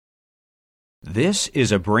This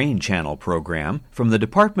is a Brain Channel program from the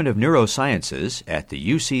Department of Neurosciences at the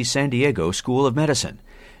UC San Diego School of Medicine.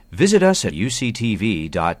 Visit us at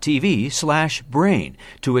uctv.tv/brain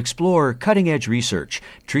to explore cutting-edge research,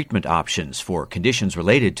 treatment options for conditions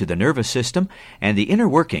related to the nervous system, and the inner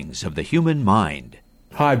workings of the human mind.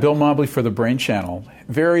 Hi, Bill Mobley for the Brain Channel.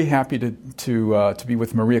 Very happy to be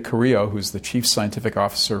with Maria Carrillo, who's the Chief Scientific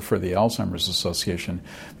Officer for the Alzheimer's Association.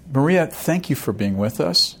 Maria, thank you for being with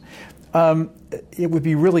us. It would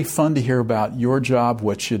be really fun to hear about your job,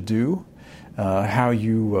 what you do, how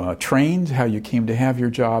you trained, how you came to have your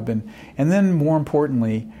job, and then more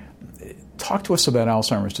importantly, talk to us about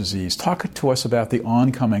Alzheimer's disease. Talk to us about the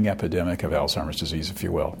oncoming epidemic of Alzheimer's disease, if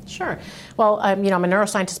you will. Sure. Well, I'm a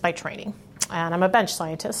neuroscientist by training, and I'm a bench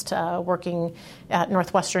scientist working at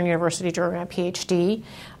Northwestern University during my PhD,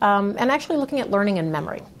 and actually looking at learning and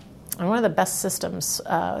memory. And one of the best systems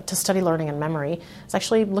to study learning and memory is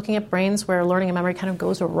actually looking at brains where learning and memory kind of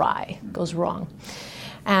goes awry, goes wrong.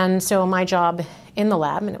 And so my job in the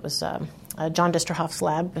lab, and it was John Disterhoff's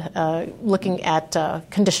lab, looking at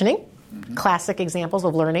conditioning, classic examples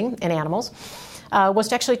of learning in animals, was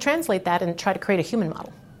to actually translate that and try to create a human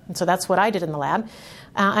model. And so that's what I did in the lab.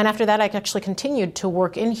 And after that, I actually continued to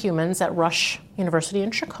work in humans at Rush University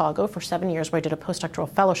in Chicago for 7 years, where I did a postdoctoral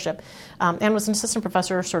fellowship and was an assistant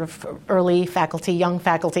professor, sort of early faculty, young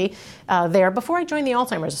faculty there before I joined the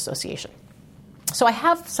Alzheimer's Association. So I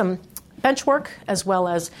have some bench work as well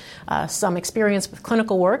as some experience with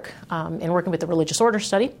clinical work in working with the religious order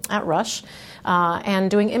study at Rush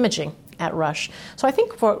and doing imaging at Rush. So I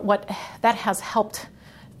think for what that has helped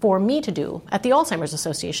for me to do at the Alzheimer's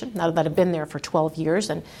Association, now that I've been there for 12 years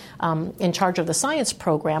and in charge of the science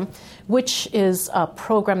program, which is a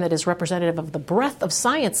program that is representative of the breadth of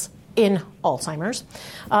science in Alzheimer's,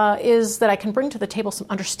 is that I can bring to the table some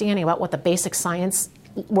understanding about what the basic science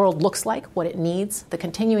world looks like, what it needs, the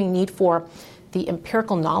continuing need for the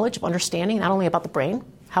empirical knowledge of understanding not only about the brain,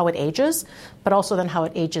 how it ages, but also then how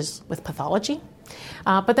it ages with pathology.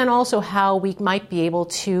 But then also how we might be able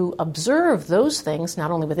to observe those things,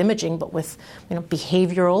 not only with imaging, but with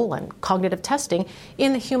behavioral and cognitive testing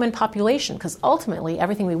in the human population. Because ultimately,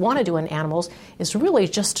 everything we want to do in animals is really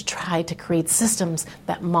just to try to create systems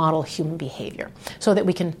that model human behavior so that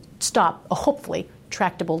we can stop a hopefully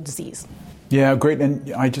tractable disease. Yeah, great.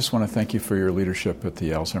 And I just want to thank you for your leadership at the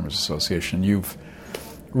Alzheimer's Association. You've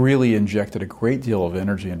really injected a great deal of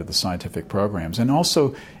energy into the scientific programs and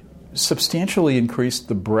also substantially increased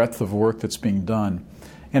the breadth of work that's being done.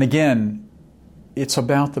 And again, it's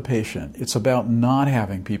about the patient. It's about not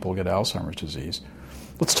having people get Alzheimer's disease.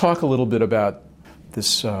 Let's talk a little bit about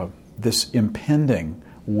this impending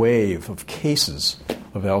wave of cases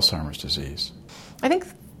of Alzheimer's disease. I think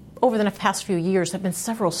over the past few years, there have been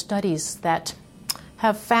several studies that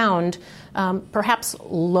have found perhaps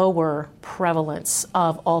lower prevalence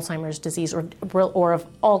of Alzheimer's disease or of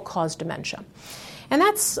all-cause dementia. And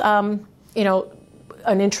that's, an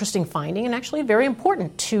interesting finding and actually very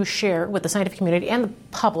important to share with the scientific community and the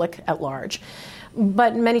public at large.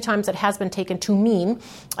 But many times it has been taken to mean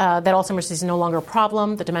that Alzheimer's disease is no longer a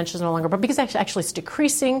problem, that dementia is no longer a problem, because actually it's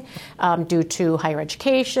decreasing due to higher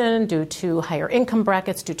education, due to higher income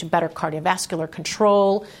brackets, due to better cardiovascular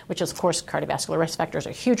control, which is, of course, cardiovascular risk factors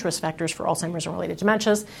are huge risk factors for Alzheimer's and related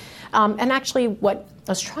dementias. And actually what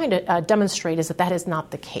I was trying to demonstrate is that is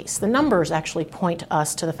not the case. The numbers actually point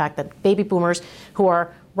us to the fact that baby boomers who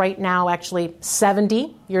are right now actually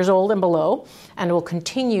 70 years old and below, and will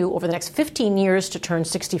continue over the next 15 years to turn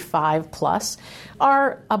 65 plus,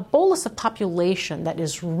 are a bolus of population that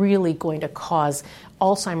is really going to cause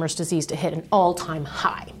Alzheimer's disease to hit an all-time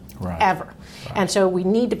high, ever. Right. And so we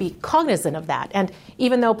need to be cognizant of that. And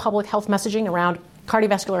even though public health messaging around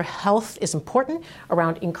cardiovascular health is important,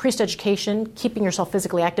 around increased education, keeping yourself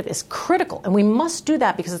physically active is critical. And we must do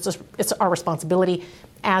that because it's our responsibility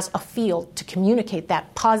as a field to communicate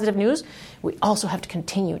that positive news. We also have to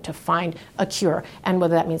continue to find a cure. And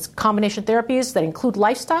whether that means combination therapies that include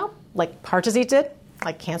lifestyle, like heart disease did,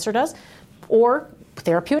 like cancer does, or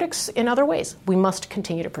therapeutics in other ways, we must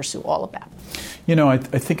continue to pursue all of that. I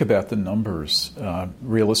think about the numbers.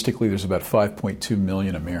 Realistically, there's about 5.2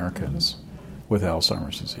 million Americans with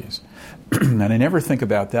Alzheimer's disease. And I never think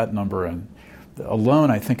about that number. And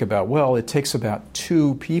alone, I think about, it takes about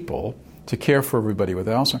 2 people to care for everybody with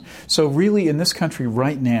Alzheimer's. So really, in this country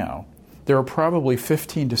right now, there are probably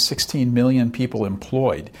 15 to 16 million people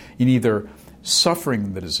employed in either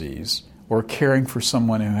suffering the disease or caring for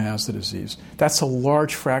someone who has the disease. That's a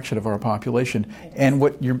large fraction of our population. And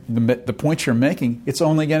the point you're making, it's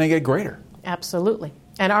only going to get greater. Absolutely.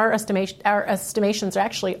 And our estimations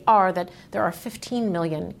actually are that there are 15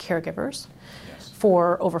 million caregivers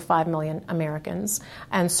for over 5 million Americans,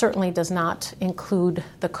 and certainly does not include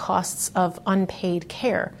the costs of unpaid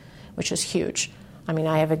care, which is huge. I mean,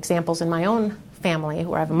 I have examples in my own family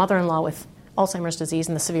where I have a mother-in-law with Alzheimer's disease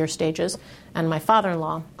in the severe stages, and my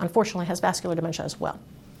father-in-law, unfortunately, has vascular dementia as well.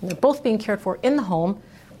 And they're both being cared for in the home,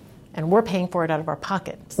 and we're paying for it out of our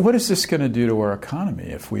pockets. What is this going to do to our economy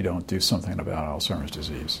if we don't do something about Alzheimer's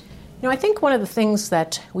disease? You know, I think one of the things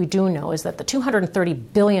that we do know is that the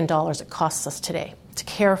 $230 billion it costs us today to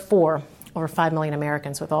care for over 5 million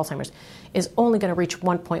Americans with Alzheimer's is only going to reach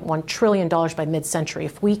 $1.1 trillion by mid-century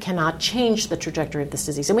if we cannot change the trajectory of this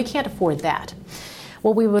disease, and we can't afford that.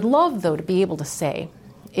 What we would love, though, to be able to say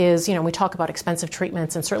is, you know, we talk about expensive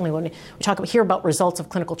treatments, and certainly when we hear about results of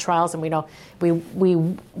clinical trials, and we know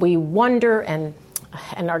we wonder and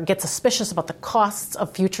get suspicious about the costs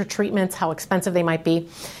of future treatments, how expensive they might be.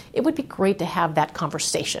 It would be great to have that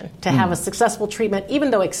conversation, to have a successful treatment,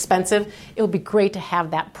 even though expensive. It would be great to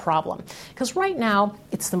have that problem, because right now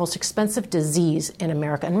it's the most expensive disease in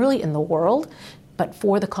America and really in the world, but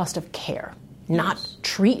for the cost of care, not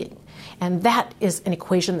treating. And that is an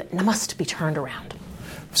equation that must be turned around.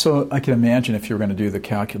 So I can imagine if you were going to do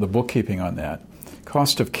the bookkeeping on that,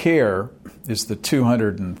 cost of care is the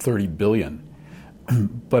 $230 billion.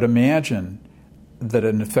 But imagine that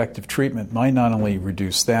an effective treatment might not only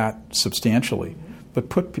reduce that substantially, but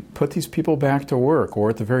put these people back to work,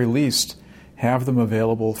 or at the very least, have them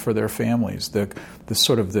available for their families. The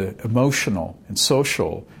sort of the emotional and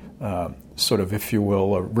social sort of, if you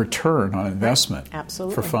will, a return on investment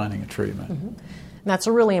for finding a treatment. Mm-hmm. And that's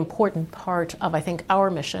a really important part of, I think,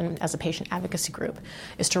 our mission as a patient advocacy group,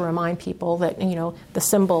 is to remind people that, you know, the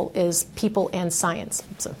symbol is people and science.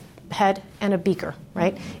 It's a head and a beaker,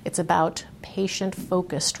 right? It's about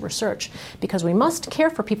patient-focused research, because we must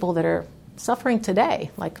care for people that are suffering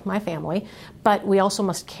today, like my family, but we also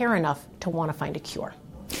must care enough to want to find a cure.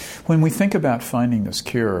 When we think about finding this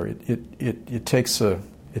cure, it takes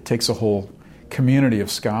a whole community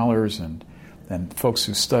of scholars and folks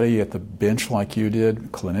who study at the bench like you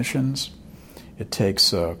did, clinicians. It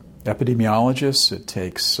takes epidemiologists. It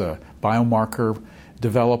takes biomarker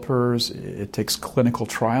developers. It takes clinical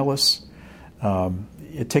trialists.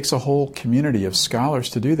 It takes a whole community of scholars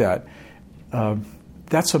to do that.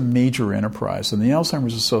 That's a major enterprise, and the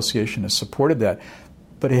Alzheimer's Association has supported that,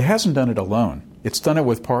 but it hasn't done it alone. It's done it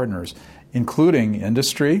with partners, including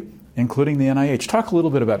industry, including the NIH. Talk a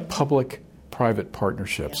little bit about public-private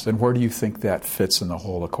partnerships, and where do you think that fits in the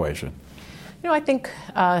whole equation? You know, I think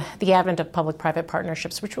the advent of public-private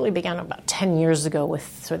partnerships, which really began about 10 years ago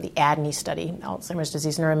with sort of the ADNI study, Alzheimer's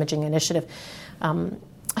Disease Neuroimaging Initiative,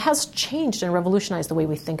 has changed and revolutionized the way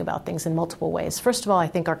we think about things in multiple ways. First of all, I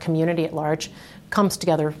think our community at large comes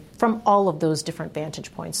together from all of those different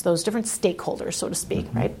vantage points, those different stakeholders, so to speak,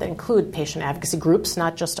 right, that include patient advocacy groups,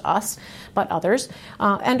 not just us, but others,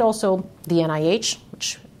 and also the NIH,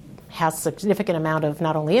 which has a significant amount of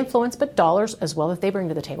not only influence, but dollars as well that they bring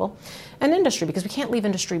to the table, and industry, because we can't leave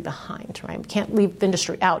industry behind, right? We can't leave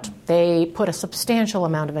industry out. They put a substantial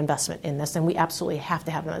amount of investment in this, and we absolutely have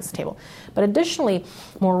to have them at this table. But additionally,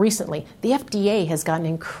 more recently, the FDA has gotten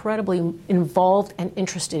incredibly involved and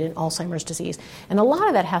interested in Alzheimer's disease, and a lot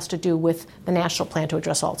of that has to do with the National Plan to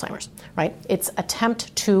Address Alzheimer's, right? Its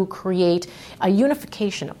attempt to create a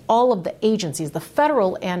unification of all of the agencies, the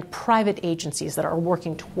federal and private agencies that are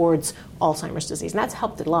working towards Alzheimer's disease, and that's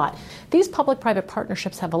helped a lot. These public-private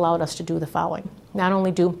partnerships have allowed us to do the following. Not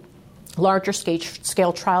only do larger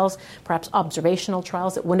scale trials, perhaps observational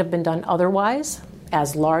trials that wouldn't have been done otherwise,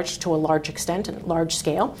 as large to a large extent and large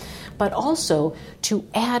scale, but also to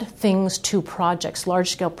add things to projects,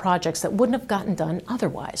 large-scale projects that wouldn't have gotten done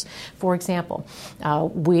otherwise. For example,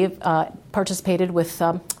 we've participated with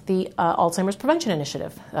the Alzheimer's Prevention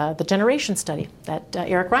Initiative, the Generation Study that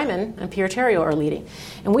Eric Ryman and Pierre Theriault are leading.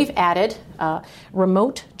 And we've added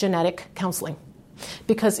remote genetic counseling.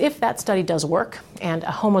 Because if that study does work, and a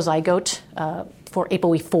homozygote for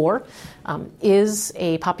ApoE4 is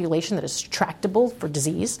a population that is tractable for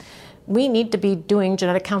disease, we need to be doing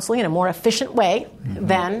genetic counseling in a more efficient way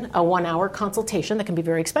than a 1-hour consultation that can be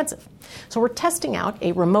very expensive. So we're testing out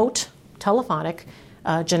a remote telephonic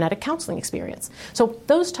genetic counseling experience. So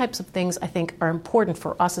those types of things, I think, are important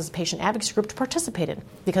for us as a patient advocacy group to participate in,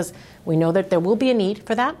 because we know that there will be a need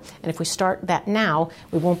for that, and if we start that now,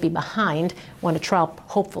 we won't be behind when a trial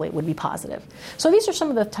hopefully would be positive. So these are some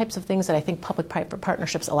of the types of things that I think public-private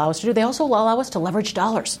partnerships allow us to do. They also allow us to leverage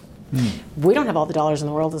dollars. We don't have all the dollars in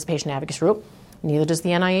the world as a patient advocacy group, neither does the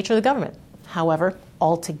NIH or the government. However,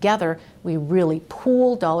 all together, we really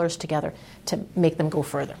pool dollars together to make them go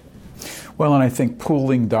further. Well, and I think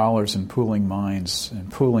pooling dollars and pooling minds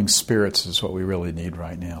and pooling spirits is what we really need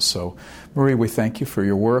right now. So, Marie, we thank you for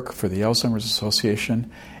your work, for the Alzheimer's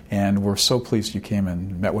Association, and we're so pleased you came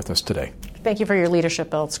and met with us today. Thank you for your leadership,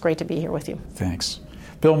 Bill. It's great to be here with you. Thanks.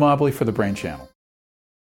 Bill Mobley for the Brain Channel.